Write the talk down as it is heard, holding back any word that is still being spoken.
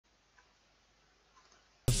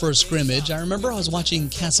first scrimmage, I remember I was watching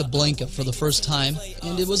Casablanca for the first time,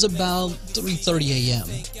 and it was about 3:30 a.m.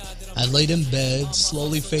 I laid in bed,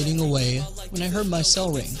 slowly fading away, when I heard my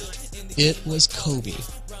cell ring. It was Kobe.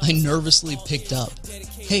 I nervously picked up.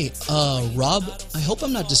 "Hey, Rob, I hope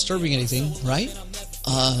I'm not disturbing anything, right?"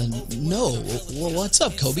 No. What's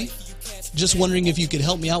up, Kobe?" "Just wondering if you could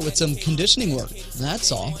help me out with some conditioning work,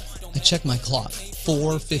 that's all." I checked my clock.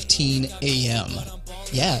 4:15 a.m.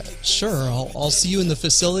 "Yeah, sure, I'll see you in the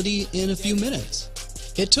facility in a few minutes."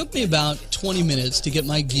 It took me about 20 minutes to get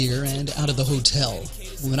my gear and out of the hotel.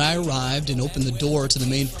 When I arrived and opened the door to the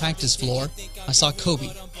main practice floor, I saw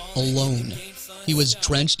Kobe, alone. He was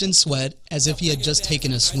drenched in sweat as if he had just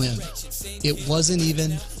taken a swim. It wasn't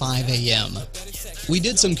even 5 a.m. We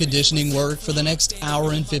did some conditioning work for the next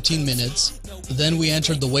hour and 15 minutes. Then we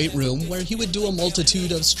entered the weight room where he would do a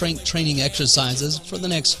multitude of strength training exercises for the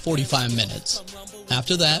next 45 minutes.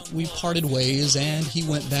 After that, we parted ways and he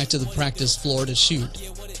went back to the practice floor to shoot.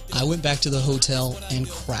 I went back to the hotel and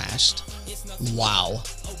crashed. Wow.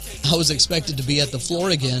 I was expected to be at the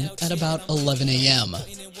floor again at about 11 a.m.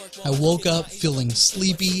 I woke up feeling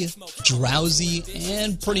sleepy, drowsy,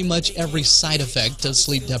 and pretty much every side effect of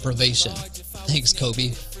sleep deprivation. Thanks,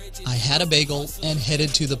 Kobe. I had a bagel and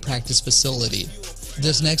headed to the practice facility.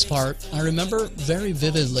 This next part I remember very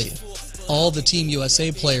vividly. All the Team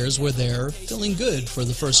USA players were there, feeling good for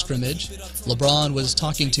the first scrimmage. LeBron was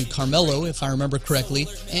talking to Carmelo, if I remember correctly,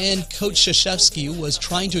 and Coach Krzyzewski was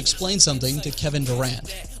trying to explain something to Kevin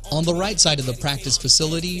Durant. On the right side of the practice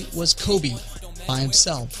facility was Kobe, by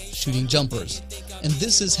himself, shooting jumpers. And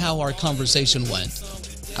this is how our conversation went.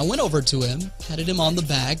 I went over to him, patted him on the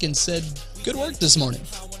back, and said, "Good work this morning."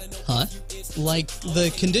 "Huh?" "Like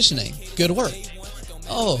the conditioning. Good work."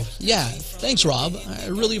 "Oh, yeah, thanks, Rob. I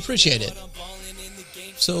really appreciate it."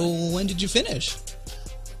 "So when did you finish?"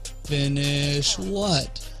 "Finish what?"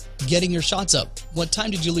 "Getting your shots up. What time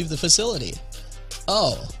did you leave the facility?"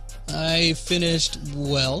 "Oh, I finished,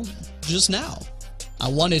 well, just now. I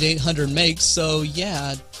wanted 800 makes, so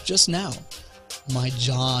yeah, just now." My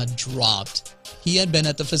jaw dropped. He had been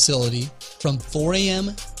at the facility from 4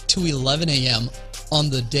 a.m. to 11 a.m. on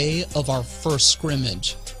the day of our first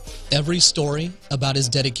scrimmage. Every story about his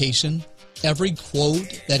dedication, every quote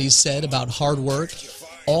that he said about hard work,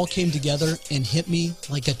 all came together and hit me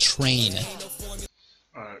like a train.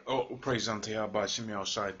 Alright, all praise unto Yahawashi, may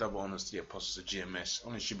outside double honors to the apostles of GMS.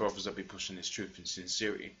 Only you brothers that be pushing this truth and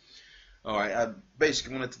sincerity. Alright, I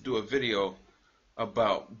basically wanted to do a video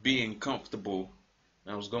about being comfortable,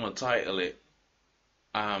 and I was gonna title it,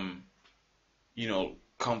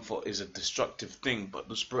 comfort is a destructive thing, but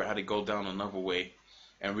the Spirit had to go down another way,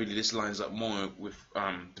 and really this lines up more with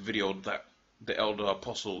the video that the elder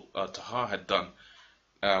apostle Tahar had done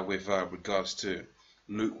with regards to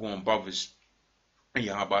lukewarm brothers.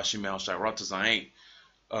 Yahawashi may outside Ratas, I ain't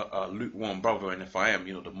a lukewarm brother, and if I am,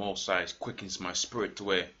 the Most High quickens my spirit to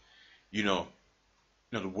where,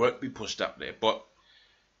 the work be pushed up there. But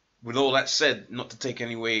with all that said, not to take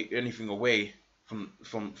anything away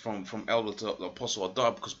from Elder to Apostle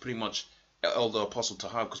Adar, because pretty much Elder Apostle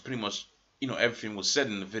Tahar, because pretty much everything was said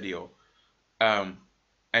in the video. And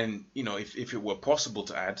if it were possible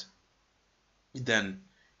to add, then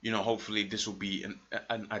hopefully this will be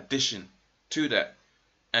an addition to that.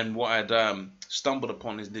 And what I'd stumbled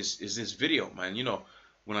upon is this video, man.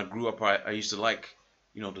 When I grew up, I used to like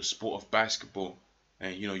the sport of basketball,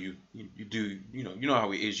 and you do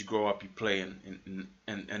how it is. You grow up, you play,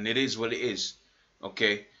 and it is what it is,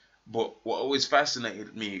 okay. But what always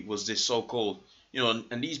fascinated me was this so-called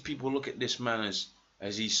and these people look at this man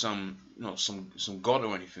as he's some god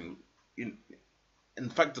or anything. And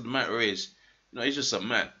the fact of the matter is, he's just a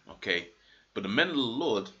man, okay. But the men of the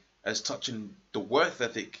Lord, as touching the worth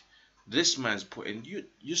ethic this man's put in,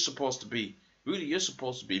 you're supposed to be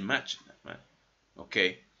matching that, man,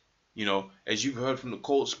 okay. As you've heard from the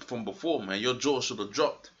quotes from before, man, your jaw should have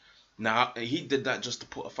dropped. Now, he did that just to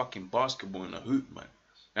put a fucking basketball in a hoop, man.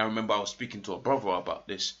 I remember I was speaking to a brother about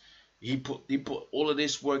this. He put all of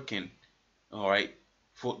this work in, alright,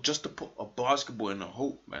 for just to put a basketball in a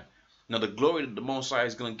hoop, man. Now, the glory that the Most High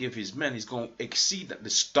is going to give his men is going to exceed that. The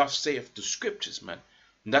stuff saith the scriptures, man.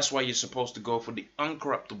 And that's why you're supposed to go for the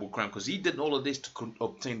uncorruptible crown, because he did all of this to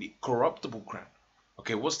obtain the corruptible crown.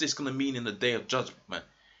 Okay, what's this going to mean in the day of judgment, man?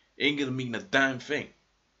 It ain't going to mean a damn thing.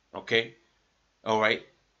 Okay? Alright?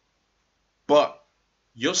 But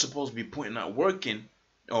you're supposed to be putting that work in,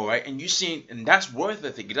 alright? And you seeing, and that's worth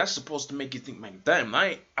ethic. That's supposed to make you think, man, damn,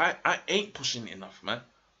 I ain't pushing enough, man.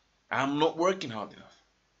 I'm not working hard enough.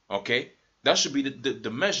 Okay? That should be the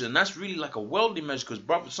measure, and that's really like a worldly measure.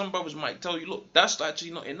 Because some brothers might tell you, look, that's actually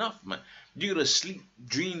not enough, man. You gotta sleep,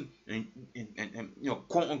 dream, and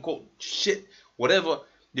quote unquote shit, whatever.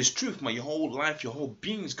 This truth, man. Your whole life, your whole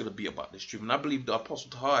being is gonna be about this truth. And I believe the Apostle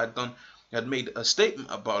Tahar had made a statement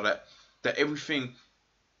about that. That everything,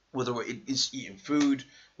 whether it is eating food,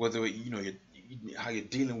 whether how you're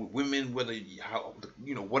dealing with women, whether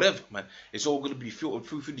whatever, man, it's all gonna be filtered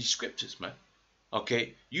through these scriptures, man.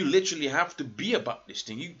 Okay, you literally have to be about this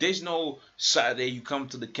thing. There's no Saturday you come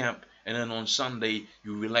to the camp and then on Sunday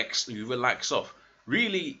you relax off.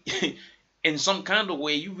 Really, in some kind of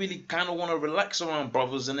way, you really kind of want to relax around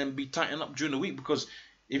brothers and then be tightened up during the week, because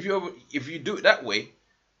if you do it that way,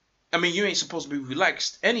 I mean, you ain't supposed to be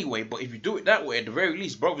relaxed anyway. But if you do it that way, at the very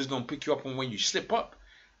least, brothers gonna pick you up on when you slip up.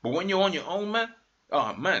 But when you're on your own, man,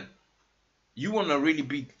 oh man, you wanna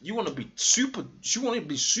be super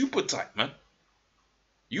tight, man.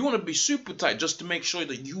 You want to be super tight just to make sure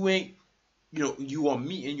that you ain't, you are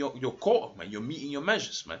meeting your quota, man. You're meeting your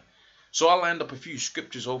measures, man. So I'll end up a few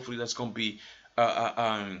scriptures. Hopefully that's going to be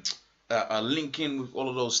a link in with all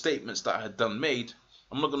of those statements that I had made.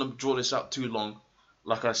 I'm not going to draw this out too long.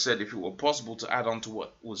 Like I said, if it were possible to add on to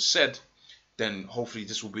what was said, then hopefully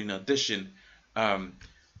this will be an addition. And,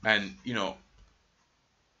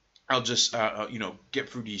 I'll just get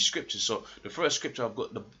through these scriptures. So the first scripture I've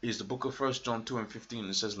got is the book of 1 John 2 and 15.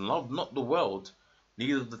 It says, "Love not the world,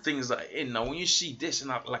 neither the things that are in." Now, when you see this,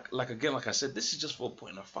 and like I said, this is just for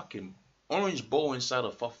putting a fucking orange bowl inside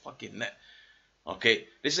of a fucking net. Okay,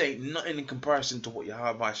 this ain't nothing in comparison to what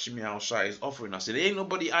Yahawashi is offering us. It ain't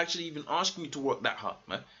nobody actually even asking you to work that hard,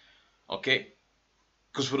 man. Okay,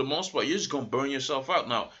 because for the most part, you're just gonna burn yourself out.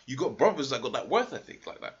 Now, you got brothers that got that worth ethic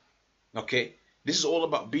like that. Okay. This is all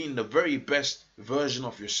about being the very best version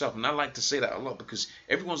of yourself. And I like to say that a lot because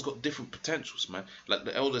everyone's got different potentials, man. Like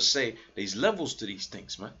the elders say, there's levels to these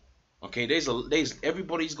things, man. Okay,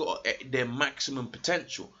 everybody's got their maximum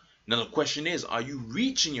potential. Now the question is, are you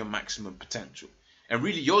reaching your maximum potential? And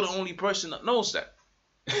really, you're the only person that knows that.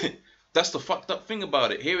 That's the fucked up thing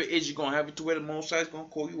about it. Here it is, you're going to have it to where the Most High is going to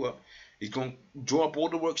call you up. He's going to draw up all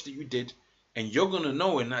the works that you did. And you're going to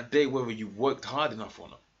know in that day whether you've worked hard enough or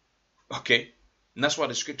not. Okay? And that's why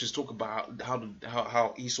the scriptures talk about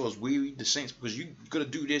how Esau is wearied the saints, because you gotta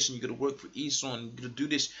do this and you gotta work for Esau and you gotta do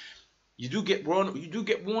this. You do get worn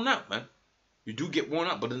out, man. You do get worn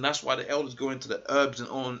out, but then that's why the elders go into the herbs and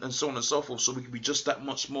so on and so forth, so we can be just that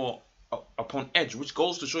much more upon edge, which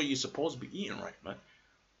goes to show you're supposed to be eating right, man.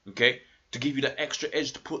 Okay, to give you that extra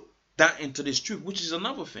edge to put that into this truth, which is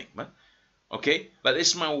another thing, man. Okay, like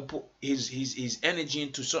this man will put his energy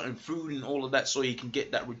into certain food and all of that, so he can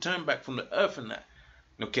get that return back from the earth and that.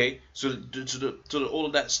 Okay, so to all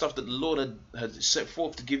of that stuff that the Lord had set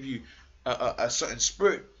forth to give you a certain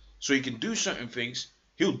spirit, so he can do certain things.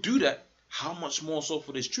 He'll do that. How much more so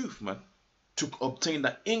for this truth, man, to obtain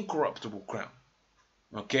that incorruptible crown.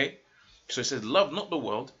 Okay, so it says, "Love not the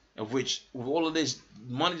world," of which with all of this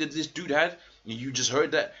money that this dude had, you just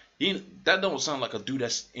heard that. That don't sound like a dude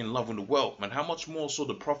that's in love with the world, man. How much more so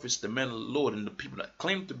the prophets, the men of the Lord, and the people that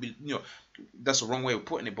claim to be, that's the wrong way of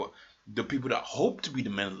putting it, but the people that hope to be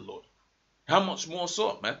the men of the Lord. How much more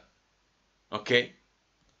so, man? Okay.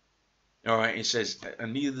 All right. It says,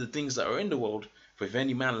 "And neither the things that are in the world, for if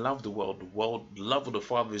any man love the world, the love of the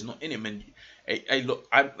Father is not in him." And hey, look,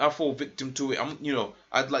 I fall victim to it.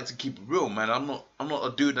 I'd like to keep it real, man. I'm not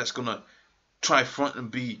a dude that's gonna try front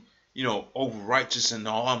and be, over righteous and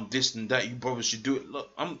I'm this and that. You brothers should do it. Look,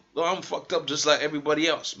 I'm fucked up just like everybody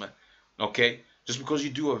else, man. Okay, just because you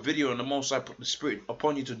do a video and the Most High put the Spirit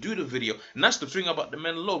upon you to do the video, and that's the thing about the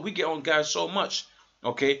men of the Lord. We get on guys so much,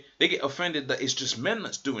 okay? They get offended that it's just men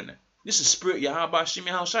that's doing it. This is Spirit Yahawashi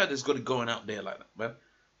that's got it going out there like that, man.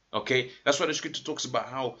 Okay, that's why the scripture talks about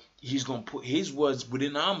how He's gonna put His words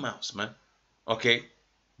within our mouths, man. Okay,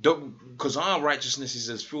 because our righteousness is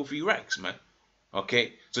as filthy rags, man.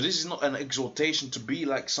 Okay, so this is not an exhortation to be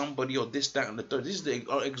like somebody or this, that, and the third. This is the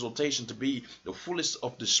exhortation to be the fullest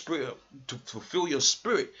of the Spirit, to fulfill your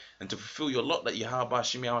spirit and to fulfill your lot that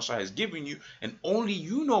Yahawashi has given you, and only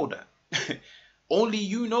you know that. Only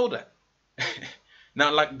you know that.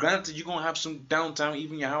 Now, like, granted, you're gonna have some downtime.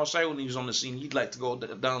 Even Yahawashi, when he was on the scene, he'd like to go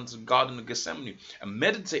down to the Garden of Gethsemane and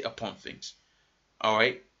meditate upon things. All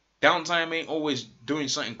right, downtime ain't always doing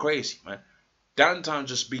something crazy, man. Downtime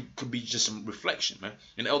could be just some reflection, man.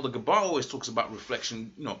 And Elder Gabar always talks about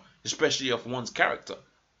reflection, especially of one's character.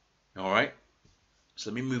 All right. So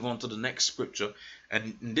let me move on to the next scripture,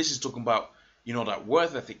 and this is talking about that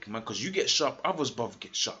worth ethic, man. Because you get sharp, others both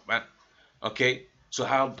get sharp, man. Okay. So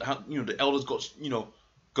how the elders got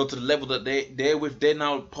go to the level that they're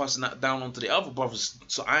now passing that down onto the other brothers.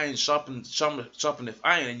 So iron sharpeneth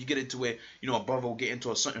iron, and you get into where, you know, a brother will get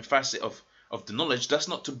into a certain facet of the knowledge. That's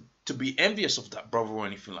not to be envious of that brother or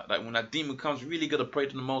anything like that. When that demon comes, you really gotta pray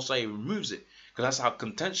to the Most High, he removes it, because that's how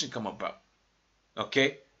contention come about.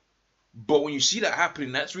 Okay, but when you see that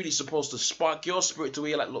happening, that's really supposed to spark your spirit to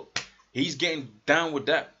where you're like, look, he's getting down with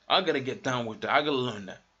that. I gotta get down with that. I gotta learn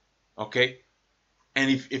that. Okay. And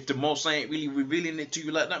if the Most High ain't really revealing it to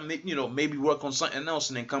you like that, maybe, you know, maybe work on something else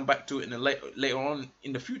and then come back to it in the later on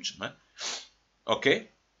in the future, man. Okay,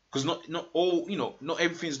 because not all, you know, not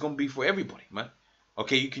everything's gonna be for everybody, man.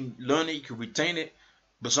 Okay, you can learn it, you can retain it,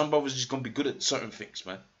 but some brothers just gonna be good at certain things,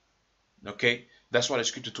 man. Okay, that's why the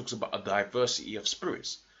scripture talks about a diversity of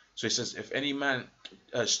spirits. So it says, if any man,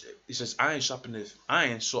 it says, iron sharpeneth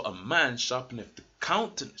iron, so a man sharpeneth the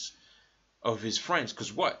countenance of his friends.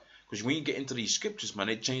 Because what? Because when you get into these scriptures, man,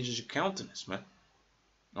 it changes your countenance, man.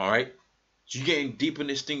 All right. So you're getting deep in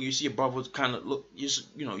this thing. You see a brother kind of look, you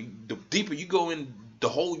know, the deeper you go in, the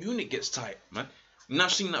whole unit gets tight, man. And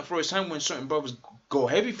I've seen that for a time when certain brothers go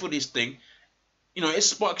heavy for this thing. You know, it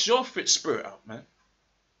sparks your fit spirit out, man.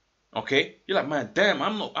 Okay. You're like, man, damn,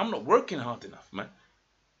 I'm not working hard enough, man.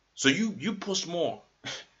 So you push more.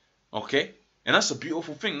 Okay. And that's a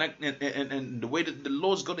beautiful thing, like, and the way that the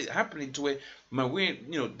Lord's got it happening to it, man. We're,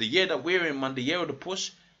 you know, the year that we're in, man, the year of the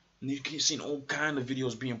push, and you keep seeing all kind of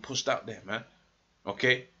videos being pushed out there, man.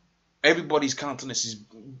 Okay, everybody's countenance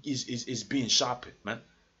is being sharpened, man.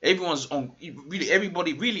 Everyone's on, really,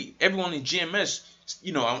 everyone in GMS,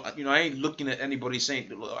 you know, I ain't looking at anybody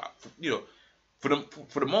saying, you know, for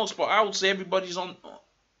the most part, I would say everybody's on.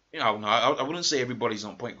 You know, no, I wouldn't say everybody's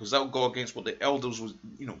on point, because that would go against what the elders was,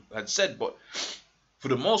 you know, had said. But for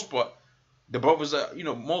the most part, the brothers are, you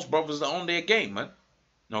know, most brothers are on their game, man.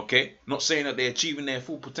 Okay, not saying that they're achieving their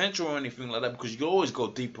full potential or anything like that, because you can always go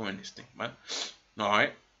deeper in this thing, man. All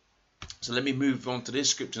right. So let me move on to this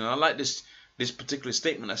scripture, and I like this particular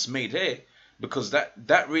statement that's made here, because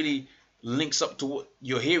that really links up to what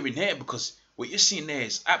you're hearing here, because what you're seeing there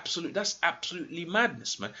is that's absolutely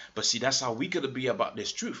madness, man. But see, that's how we gotta be about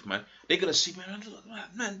this truth, man. They gotta see,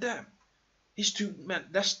 man, damn, he's too, man,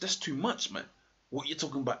 that's too much, man. What you're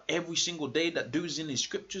talking about every single day, that dude's in his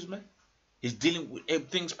scriptures, man. He's dealing with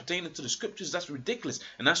things pertaining to the scriptures. That's ridiculous,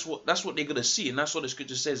 and that's what they're gonna see, and that's what the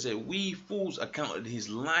scripture says, that we fools accounted his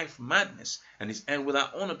life madness and his end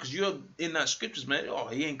without honor. Because you're in that scriptures, man. Oh,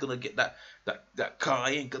 he ain't gonna get that car.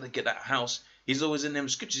 He ain't gonna get that house. He's always in them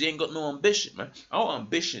scriptures. He ain't got no ambition, man. Our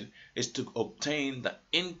ambition is to obtain the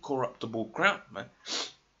incorruptible crown, man.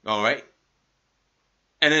 All right.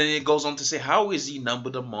 And then it goes on to say, how is he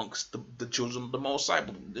numbered amongst the children of the Most High?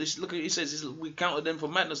 Look, it says, we counted them for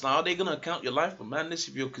madness. Now, are they going to account your life for madness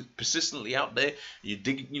if you're persistently out there, you're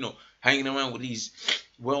digging, you know, hanging around with these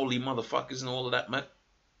worldly motherfuckers and all of that, man?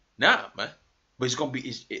 Nah, man. But it's going to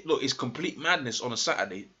be, look, it's complete madness on a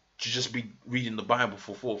Saturday to just be reading the Bible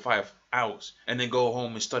for 4 or 5 hours and then go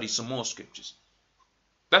home and study some more scriptures.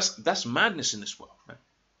 That's madness in this world, man.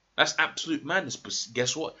 That's absolute madness. But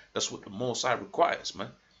guess what? That's what the Most High requires, man.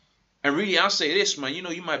 And really, I'll say this, man. You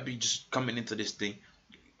know, you might be just coming into this thing.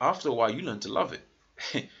 After a while, you learn to love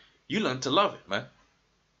it. You learn to love it, man.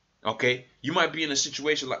 Okay? You might be in a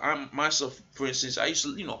situation like I myself, for instance. I used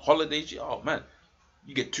to, you know, holidays. Oh, man.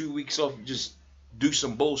 You get 2 weeks off, just do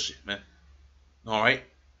some bullshit, man. All right?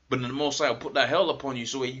 But then the Most High will put that hell upon you,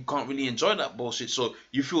 so you can't really enjoy that bullshit. So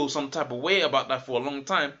you feel some type of way about that for a long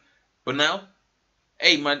time. But now,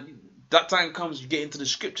 hey, man, that time comes, you get into the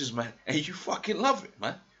scriptures, man, and you fucking love it,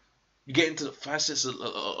 man. You get into the facets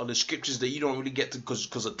of the scriptures that you don't really get to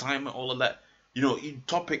because of time and all of that. You know,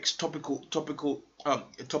 topical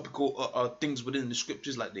things within the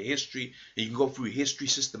scriptures, like the history. And you can go through history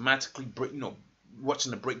systematically, you know,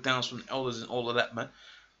 watching the breakdowns from the elders and all of that, man.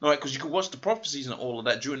 All right, because you can watch the prophecies and all of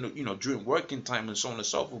that during working time and so on and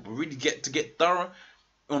so forth. But really get thorough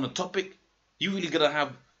on a topic, you really gotta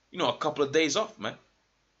have, you know, a couple of days off, man.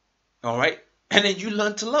 All right, and then you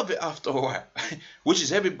learn to love it after a while, which is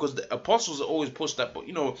heavy, because the apostles are always push that, but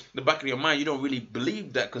you know, in the back of your mind, you don't really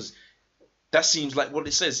believe that, because that seems like what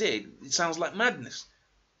it says here. It sounds like madness.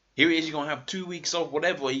 Here it is, you're gonna have 2 weeks off,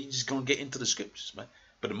 whatever. You're just gonna get into the scriptures, man.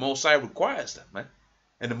 But the Most High requires that, man,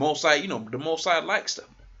 and the Most High, you know, the Most High likes that.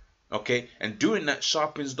 Okay, and doing that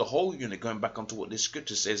sharpens the whole unit. Going back onto what this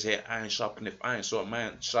scripture says here, iron sharpeneth iron, so a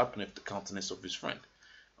man sharpeneth the countenance of his friend.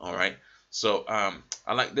 All right. So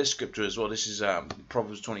I like this scripture as well. This is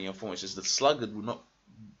Proverbs 20:4. It says, the sluggard will not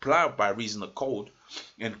plow by reason of cold.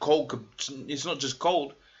 And cold, it's not just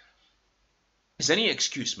cold. It's any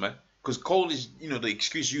excuse, man. Because cold is, you know, the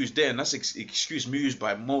excuse used there, and that's excuse used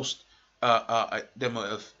by most them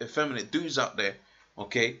effeminate dudes out there,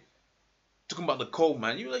 okay, talking about the cold,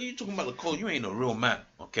 man. You talking about the cold, you ain't a real man,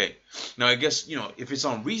 okay. Now I guess, if it's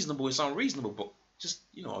unreasonable, it's unreasonable, but just,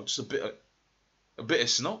 just a bit of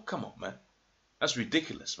snow. Come on, man, that's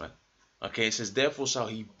ridiculous, man. Okay, it says, therefore shall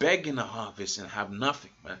he beg in the harvest and have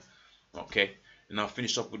nothing, man. Okay, and I'll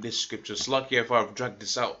finish up with this scripture. It's lucky if I've dragged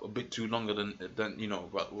this out a bit too longer than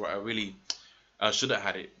but I really should have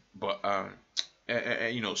had it. But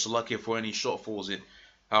so lucky for any shortfalls in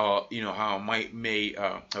how how I may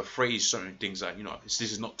have phrased certain things that this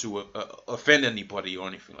is not to offend anybody or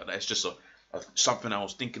anything like that. It's just something I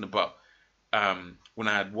was thinking about when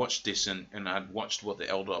I had watched this and I had watched what the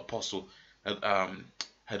elder apostle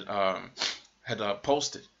had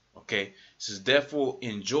posted. Okay, it says, therefore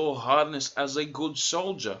endure hardness as a good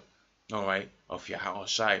soldier, all right, of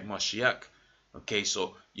Yahawashi Mashiach. Okay,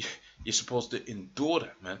 so you're supposed to endure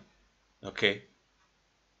that, man. Okay,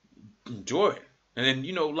 endure it, and then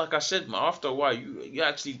like I said, man, after a while you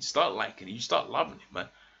actually start liking it, you start loving it, man.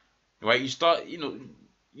 Right, you start you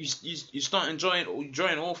start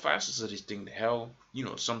enjoying all facets of this thing. The hell,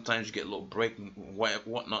 sometimes you get a little break and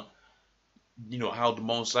whatnot. How the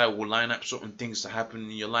Most High will line up certain things to happen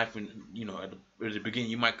in your life, and at the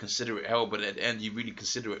beginning you might consider it hell, but at the end you really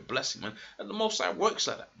consider it blessing, man. And the Most High works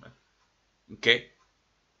like that, man. Okay,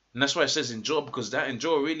 and that's why it says endure, because that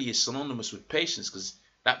endure really is synonymous with patience, because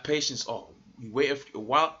that patience, you wait a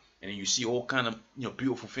while and then you see all kind of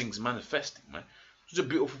beautiful things manifesting, man. It's a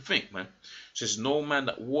beautiful thing, man. It says, no man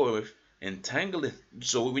that warreth entangleth.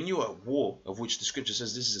 So when you are at war, of which the scripture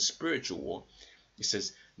says this is a spiritual war, it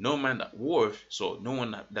says, no man that warreth, so no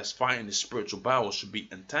one that's fighting the spiritual battle should be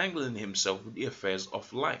entangling himself with the affairs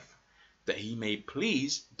of life, that he may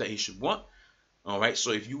please, that he should what? Alright,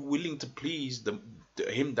 so if you're willing to please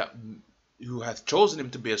him who hath chosen him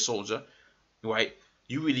to be a soldier, right,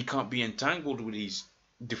 you really can't be entangled with these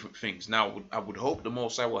different things. Now, I would hope the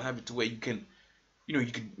Most High will have it to where you can, you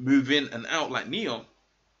can move in and out like Neo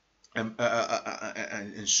and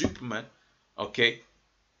Superman, okay,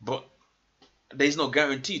 but there's no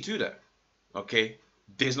guarantee to that, okay.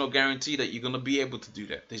 There's no guarantee that you're gonna be able to do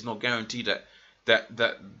that. There's no guarantee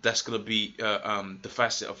that's gonna be the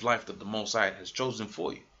facet of life that the Most High has chosen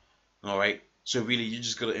for you. All right. So really, you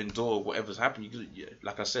just gotta endure whatever's happening.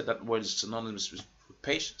 Like I said, that word is synonymous with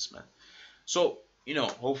patience, man. So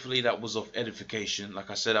hopefully that was of edification.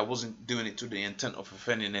 Like I said, I wasn't doing it to the intent of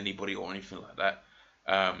offending anybody or anything like that.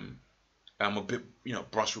 I'm a bit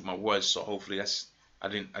brushed with my words, so hopefully I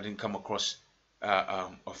didn't come across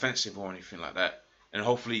offensive or anything like that. And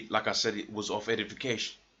hopefully, like I said, it was of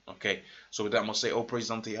edification. Okay, so with that, I'm going to say, all praise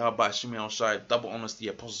unto Yahawashi, double honors to the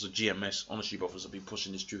apostles of GMS. Honestly, brothers, I'll be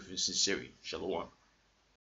pushing this truth in sincerity. Shalom.